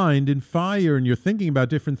your mind in fire and you're thinking about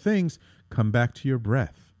different things, come back to your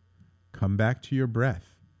breath. Come back to your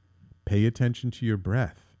breath. Pay attention to your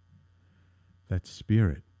breath. That's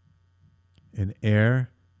spirit. And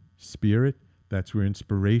air, spirit, that's where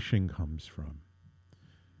inspiration comes from.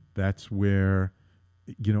 That's where,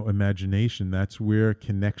 imagination, that's where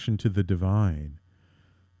connection to the divine.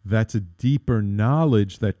 That's a deeper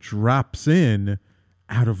knowledge that drops in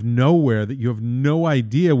out of nowhere that you have no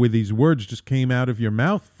idea where these words just came out of your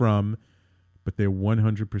mouth from, but they're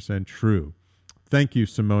 100% true. Thank you,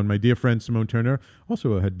 Simone. My dear friend Simone Turner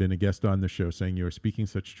also had been a guest on the show saying you are speaking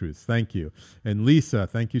such truths. Thank you. And Lisa,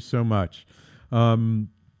 thank you so much. Simone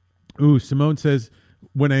says,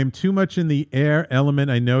 when I am too much in the air element,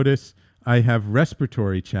 I notice I have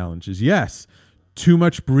respiratory challenges. Yes, too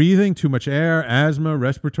much breathing, too much air, asthma,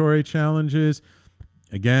 respiratory challenges.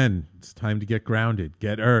 Again, it's time to get grounded,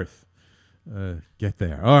 get earth, get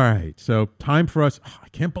there. All right, so time for us. I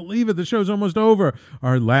can't believe it. The show's almost over.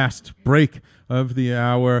 Our last break of the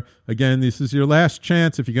hour. Again, this is your last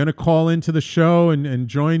chance. If you're going to call into the show and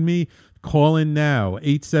join me, call in now,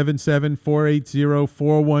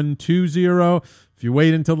 877-480-4120. If you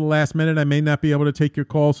wait until the last minute, I may not be able to take your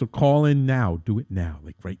call, so call in now. Do it now,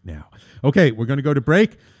 like right now. Okay, we're going to go to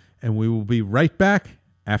break, and we will be right back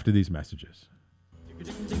after these messages.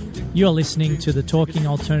 You're listening to the Talking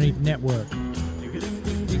Alternative Network.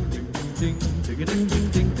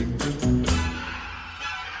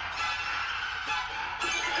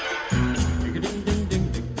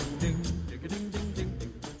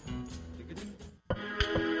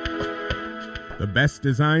 The best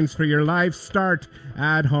designs for your life start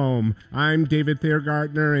at home. I'm David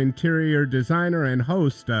Thiergartner, interior designer and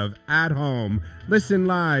host of At Home. Listen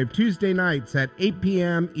live Tuesday nights at 8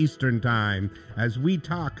 p.m. Eastern Time as we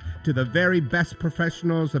talk to the very best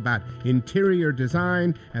professionals about interior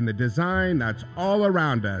design and the design that's all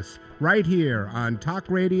around us, right here on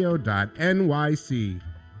talkradio.nyc.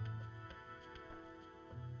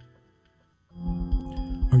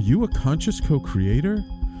 Are you a conscious co-creator?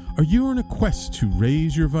 Are you on a quest to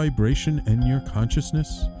raise your vibration and your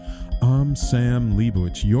consciousness? I'm Sam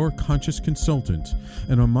Leibowitz, your conscious consultant,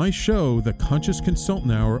 and on my show, The Conscious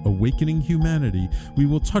Consultant Hour Awakening Humanity, we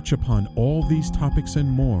will touch upon all these topics and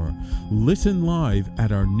more. Listen live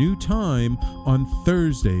at our new time on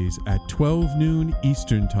Thursdays at 12 noon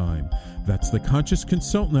Eastern Time. That's The Conscious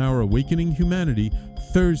Consultant Hour Awakening Humanity,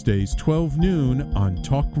 Thursdays 12 noon on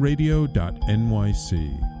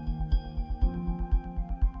talkradio.nyc.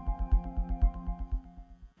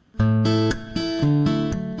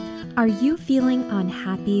 Are you feeling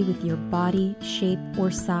unhappy with your body, shape, or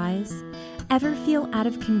size? Ever feel out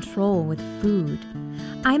of control with food?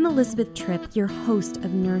 I'm Elizabeth Tripp, your host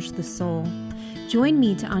of Nourish the Soul. Join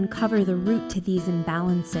me to uncover the root to these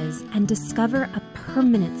imbalances and discover a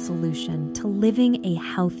permanent solution to living a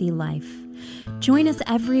healthy life. Join us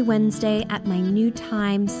every Wednesday at my new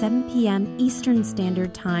time, 7 p.m. Eastern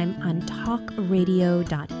Standard Time on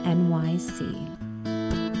talkradio.nyc.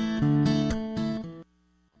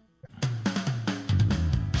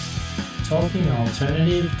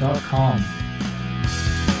 TalkingAlternative.com.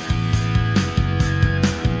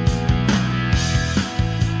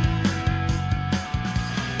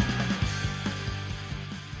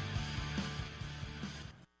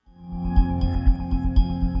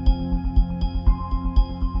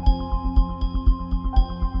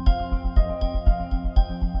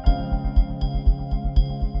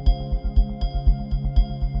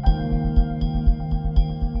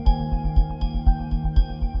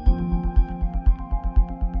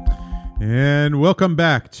 And welcome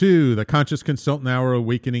back to the Conscious Consultant Hour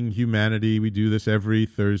Awakening Humanity. We do this every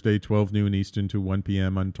Thursday, 12 noon Eastern to 1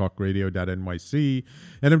 p.m. on talkradio.nyc.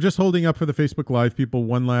 And I'm just holding up for the Facebook Live people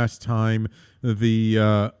one last time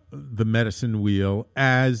the medicine wheel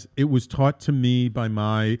as it was taught to me by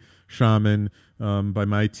my shaman, by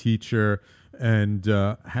my teacher, and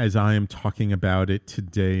as I am talking about it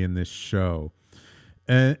today in this show.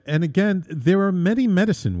 And again, there are many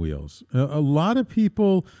medicine wheels. A lot of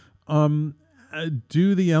people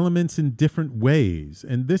do the elements in different ways,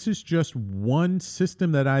 and this is just one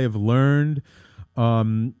system that I have learned,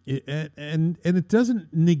 and it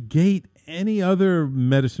doesn't negate any other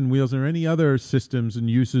medicine wheels or any other systems and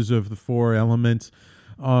uses of the four elements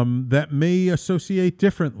that may associate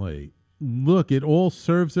differently. Look, it all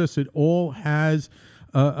serves us. It all has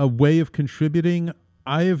a way of contributing.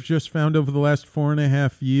 I have just found over the last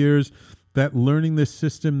 4.5 years that learning this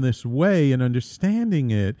system this way and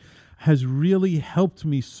understanding it has really helped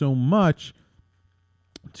me so much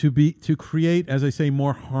to create, as I say,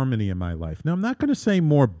 more harmony in my life. Now, I'm not going to say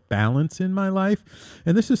more balance in my life,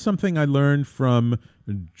 and this is something I learned from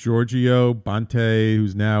Giorgio Bante,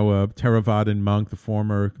 who's now a Theravadan monk,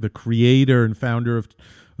 the creator and founder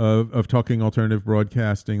of Talking Alternative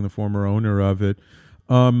Broadcasting, the former owner of it,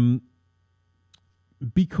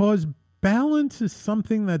 because balance is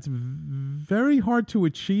something that's very hard to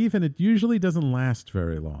achieve, and it usually doesn't last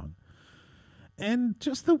very long. And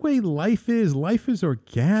just the way life is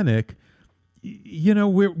organic. You know,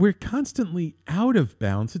 we're constantly out of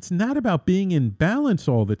balance. It's not about being in balance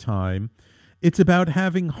all the time. It's about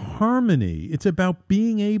having harmony. It's about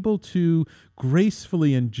being able to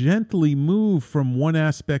gracefully and gently move from one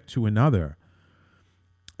aspect to another.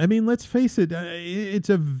 I mean, let's face it, it's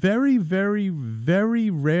a very, very, very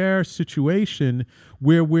rare situation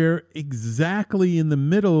where we're exactly in the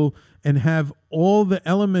middle and have all the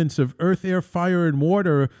elements of earth, air, fire, and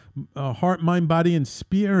water, heart, mind, body, and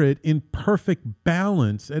spirit in perfect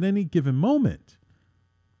balance at any given moment.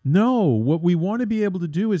 No, what we want to be able to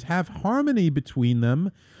do is have harmony between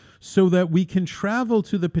them so that we can travel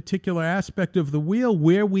to the particular aspect of the wheel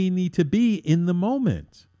where we need to be in the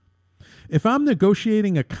moment. If I'm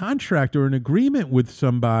negotiating a contract or an agreement with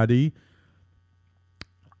somebody,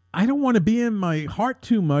 I don't want to be in my heart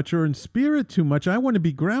too much or in spirit too much. I want to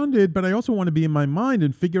be grounded, but I also want to be in my mind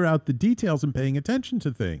and figure out the details and paying attention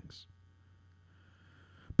to things.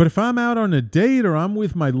 But if I'm out on a date or I'm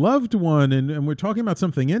with my loved one and we're talking about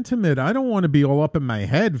something intimate, I don't want to be all up in my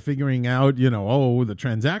head figuring out, the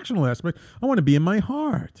transactional aspect. I want to be in my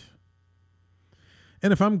heart.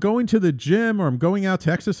 And if I'm going to the gym or I'm going out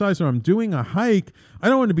to exercise or I'm doing a hike, I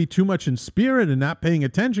don't want to be too much in spirit and not paying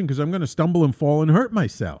attention because I'm going to stumble and fall and hurt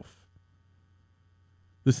myself.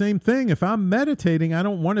 The same thing, if I'm meditating, I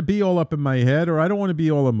don't want to be all up in my head or I don't want to be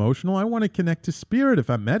all emotional. I want to connect to spirit if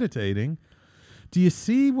I'm meditating. Do you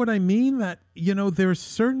see what I mean? That, there are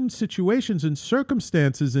certain situations and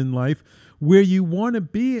circumstances in life where you want to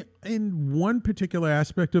be in one particular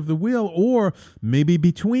aspect of the wheel, or maybe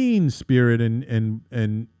between spirit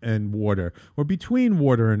and water, or between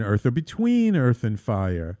water and earth, or between earth and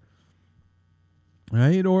fire,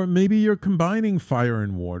 right? Or maybe you're combining fire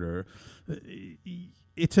and water.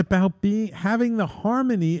 it's about having the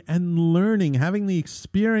harmony and learning, having the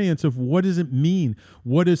experience of what does it mean?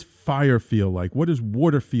 What does fire feel like? What does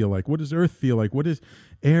water feel like? What does earth feel like? What does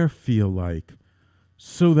air feel like?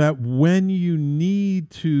 So that when you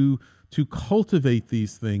need to cultivate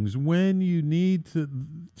these things, when you need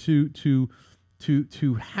to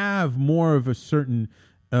have more of a certain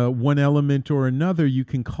one element or another, you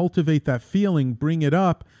can cultivate that feeling, bring it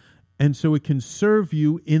up, and so it can serve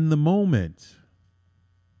you in the moment.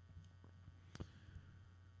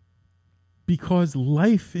 Because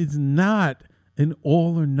life is not an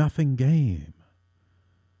all or nothing game.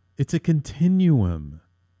 It's a continuum.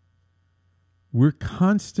 We're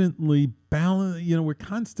constantly we're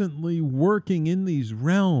constantly working in these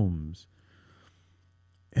realms.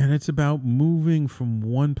 And it's about moving from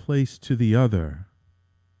one place to the other.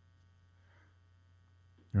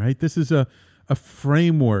 Right? This is a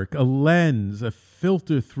framework, a lens, a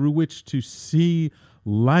filter through which to see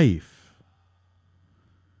life.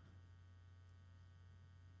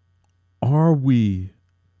 Are we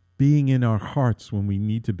being in our hearts when we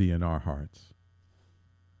need to be in our hearts?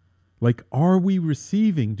 Like, are we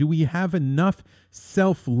receiving? Do we have enough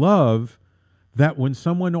self-love that when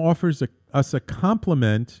someone offers us a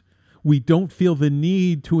compliment, we don't feel the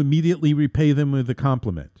need to immediately repay them with a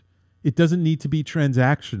compliment? It doesn't need to be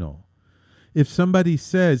transactional. If somebody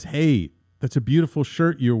says, hey, that's a beautiful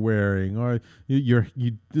shirt you're wearing, or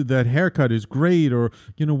that haircut is great, or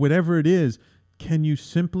whatever it is, can you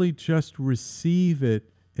simply just receive it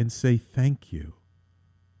and say thank you?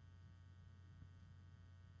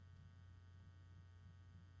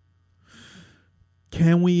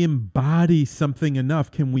 Can we embody something enough?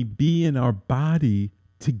 Can we be in our body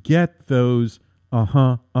to get those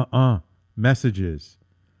messages?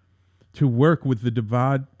 To work with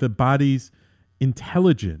the body's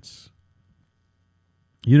intelligence.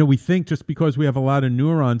 We think just because we have a lot of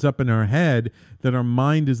neurons up in our head that our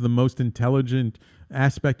mind is the most intelligent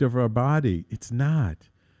aspect of our body. It's not.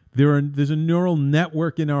 There's a neural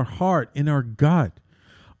network in our heart, in our gut.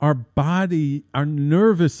 Our body, our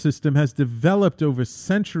nervous system has developed over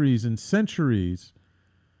centuries and centuries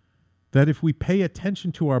that if we pay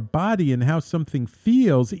attention to our body and how something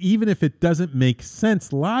feels, even if it doesn't make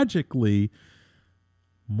sense logically,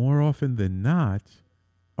 more often than not,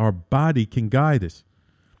 our body can guide us.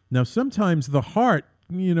 Now, sometimes the heart,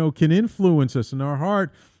 can influence us, and our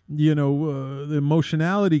heart, the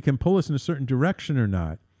emotionality can pull us in a certain direction or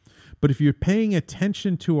not. But if you're paying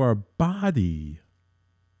attention to our body,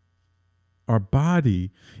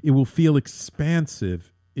 it will feel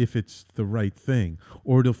expansive if it's the right thing,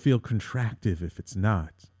 or it'll feel contractive if it's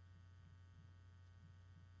not.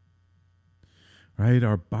 Right?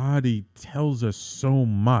 Our body tells us so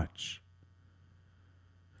much.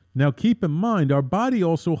 Now, keep in mind, our body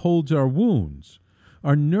also holds our wounds,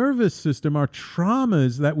 our nervous system, our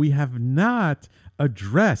traumas that we have not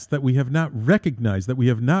addressed, that we have not recognized, that we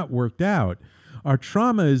have not worked out. Our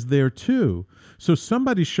trauma is there too. So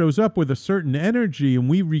somebody shows up with a certain energy and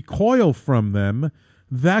we recoil from them.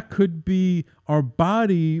 That could be our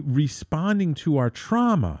body responding to our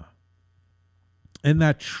trauma. And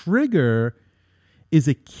that trigger is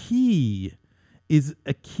a key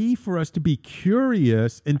for us to be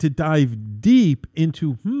curious and to dive deep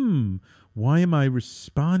into, why am I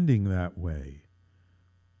responding that way?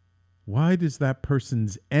 Why does that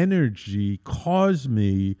person's energy cause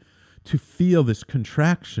me to feel this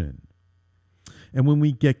contraction? And when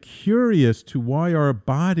we get curious to why our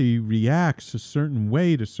body reacts a certain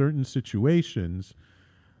way to certain situations,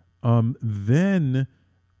 then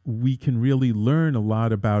we can really learn a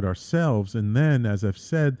lot about ourselves. And then, as I've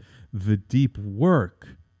said, the deep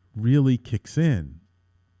work really kicks in.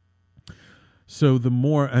 So the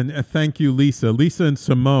more, and thank you, Lisa. Lisa and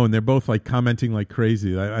Simone, they're both like commenting like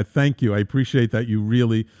crazy. I thank you. I appreciate that you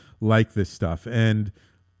really like this stuff. And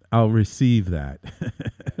I'll receive that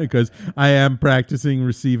because I am practicing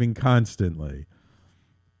receiving constantly.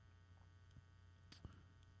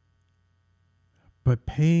 But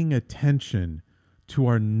paying attention to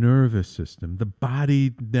our nervous system, the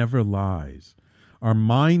body never lies. Our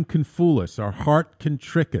mind can fool us. Our heart can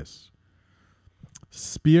trick us.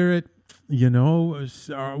 Spirit,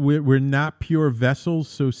 we're not pure vessels,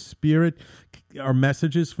 so spirit, our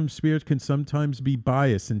messages from spirit can sometimes be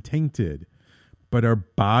biased and tainted. But our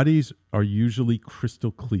bodies are usually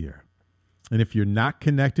crystal clear. And if you're not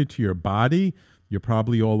connected to your body, you're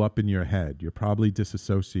probably all up in your head. You're probably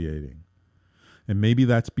disassociating. And maybe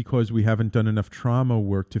that's because we haven't done enough trauma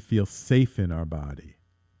work to feel safe in our body.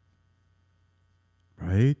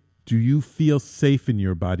 Right? Do you feel safe in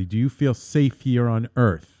your body? Do you feel safe here on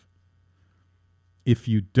earth? If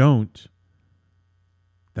you don't,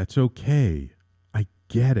 That's okay. I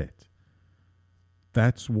get it.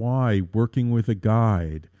 That's why working with a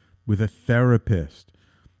guide, with a therapist,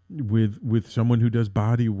 with someone who does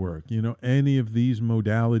body work, any of these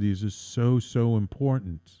modalities is so, so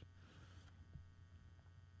important.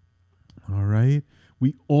 All right?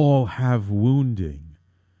 We all have wounding.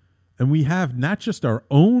 And we have not just our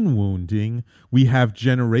own wounding, we have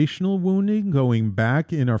generational wounding going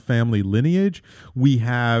back in our family lineage. We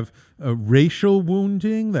have racial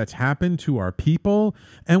wounding that's happened to our people.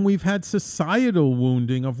 And we've had societal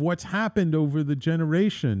wounding of what's happened over the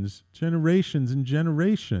generations and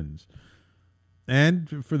generations.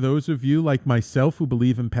 And for those of you like myself who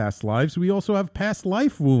believe in past lives, we also have past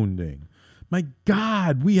life wounding. My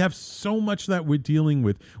God, we have so much that we're dealing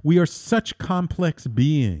with. We are such complex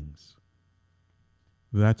beings.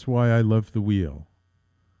 That's why I love the wheel.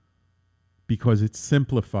 Because it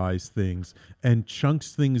simplifies things and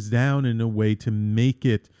chunks things down in a way to make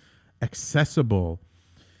it accessible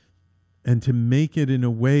and to make it in a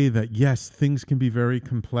way that, yes, things can be very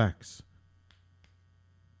complex.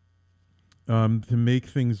 To make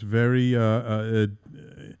things very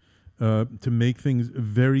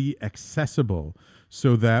accessible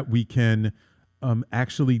so that we can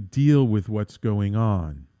actually deal with what's going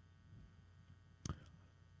on.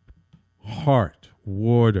 Heart,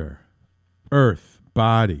 water, earth,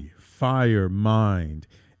 body, fire, mind,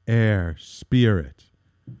 air, spirit.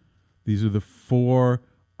 These are the 4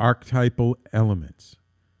 archetypal elements.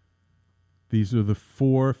 These are the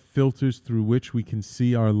 4 filters through which we can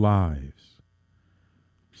see our lives.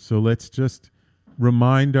 So let's just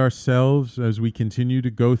remind ourselves as we continue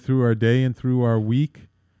to go through our day and through our week.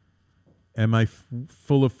 Am I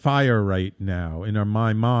full of fire right now in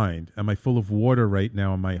my mind? Am I full of water right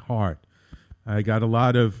now in my heart? I got a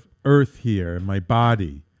lot of earth here in my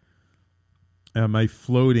body. Am I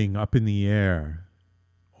floating up in the air,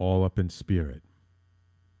 all up in spirit?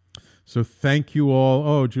 So thank you all.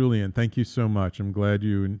 Oh, Julian, thank you so much. I'm glad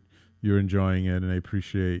you're enjoying it, and I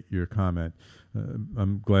appreciate your comment.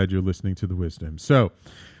 I'm glad you're listening to the wisdom. So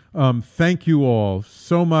thank you all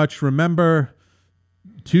so much. Remember,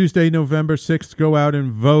 Tuesday, November 6th, go out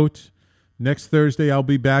and vote. Next Thursday, I'll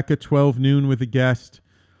be back at 12 noon with a guest.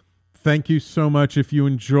 Thank you so much. If you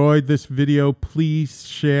enjoyed this video, please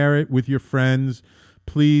share it with your friends.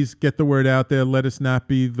 Please get the word out there. Let us not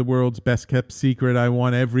be the world's best kept secret. I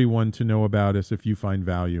want everyone to know about us if you find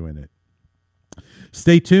value in it.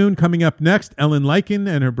 Stay tuned. Coming up next, Ellen Leiken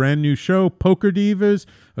and her brand new show, Poker Divas,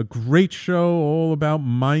 a great show all about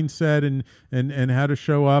mindset and how to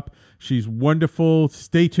show up. She's wonderful.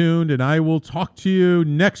 Stay tuned, and I will talk to you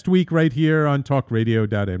next week right here on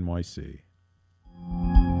talkradio.nyc.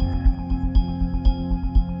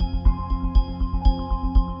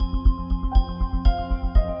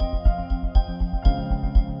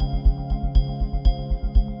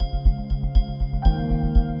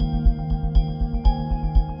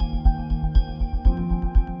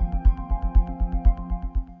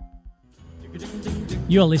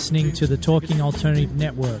 You're listening to the Talking Alternative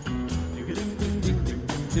Network.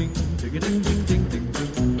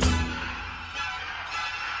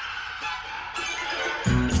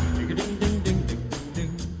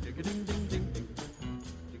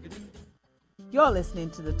 You're listening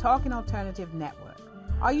to the Talking Alternative Network.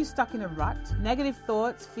 Are you stuck in a rut? Negative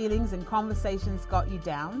thoughts, feelings, and conversations got you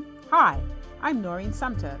down? Hi, I'm Noreen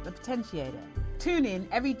Sumter, the Potentiator. Tune in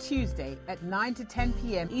every Tuesday at 9 to 10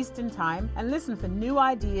 p.m. Eastern Time and listen for new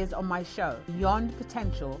ideas on my show, Beyond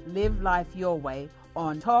Potential, Live Life Your Way,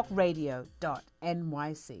 on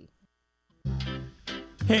talkradio.nyc.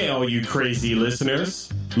 Hey, all you crazy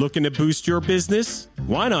listeners. Looking to boost your business?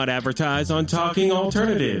 Why not advertise on Talking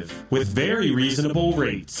Alternative with very reasonable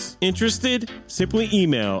rates? Interested? Simply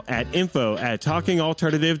email at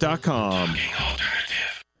info@talkingalternative.com.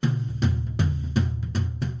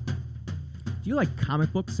 Do you like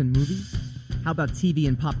comic books and movies? How about TV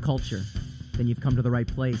and pop culture? Then you've come to the right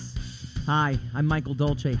place. Hi, I'm Michael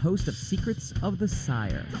Dolce, host of Secrets of the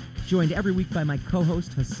Sire. Joined every week by my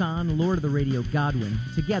co-host Hassan, Lord of the Radio Godwin.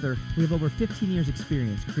 Together, we have over 15 years'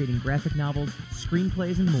 experience creating graphic novels,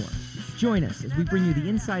 screenplays, and more. Join us as we bring you the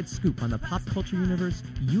inside scoop on the pop culture universe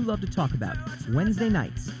you love to talk about. Wednesday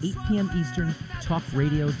nights, 8 p.m. Eastern,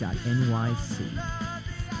 talkradio.nyc.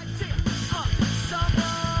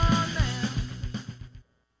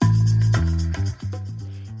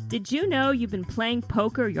 Did you know you've been playing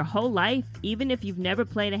poker your whole life, even if you've never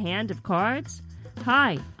played a hand of cards?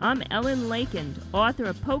 Hi, I'm Ellen Leiken, author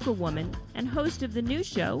of Poker Woman and host of the new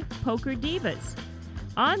show, Poker Divas.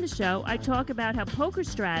 On the show, I talk about how poker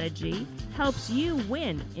strategy helps you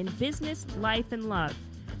win in business, life, and love.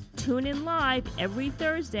 Tune in live every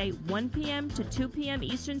Thursday, 1 p.m. to 2 p.m.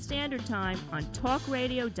 Eastern Standard Time on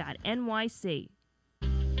talkradio.nyc.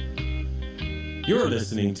 You're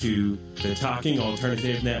listening to the Talking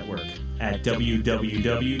Alternative Network at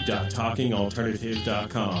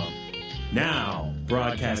www.talkingalternative.com. Now,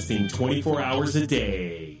 broadcasting 24 hours a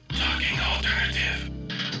day. Talking Alternative.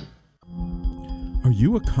 Are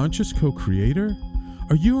you a conscious co-creator?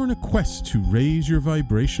 Are you on a quest to raise your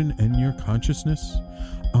vibration and your consciousness?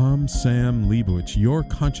 I'm Sam Leibowitz, your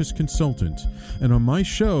conscious consultant, and on my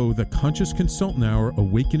show, The Conscious Consultant Hour,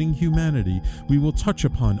 Awakening Humanity, we will touch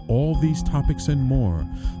upon all these topics and more.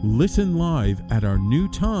 Listen live at our new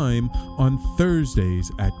time on Thursdays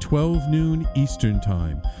at 12 noon Eastern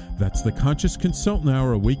Time. That's The Conscious Consultant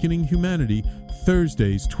Hour, Awakening Humanity,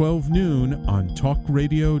 Thursdays, 12 noon on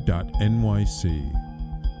talkradio.nyc.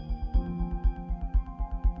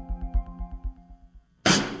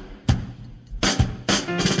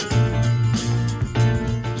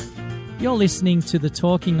 You're listening to the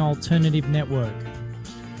Talking Alternative Network.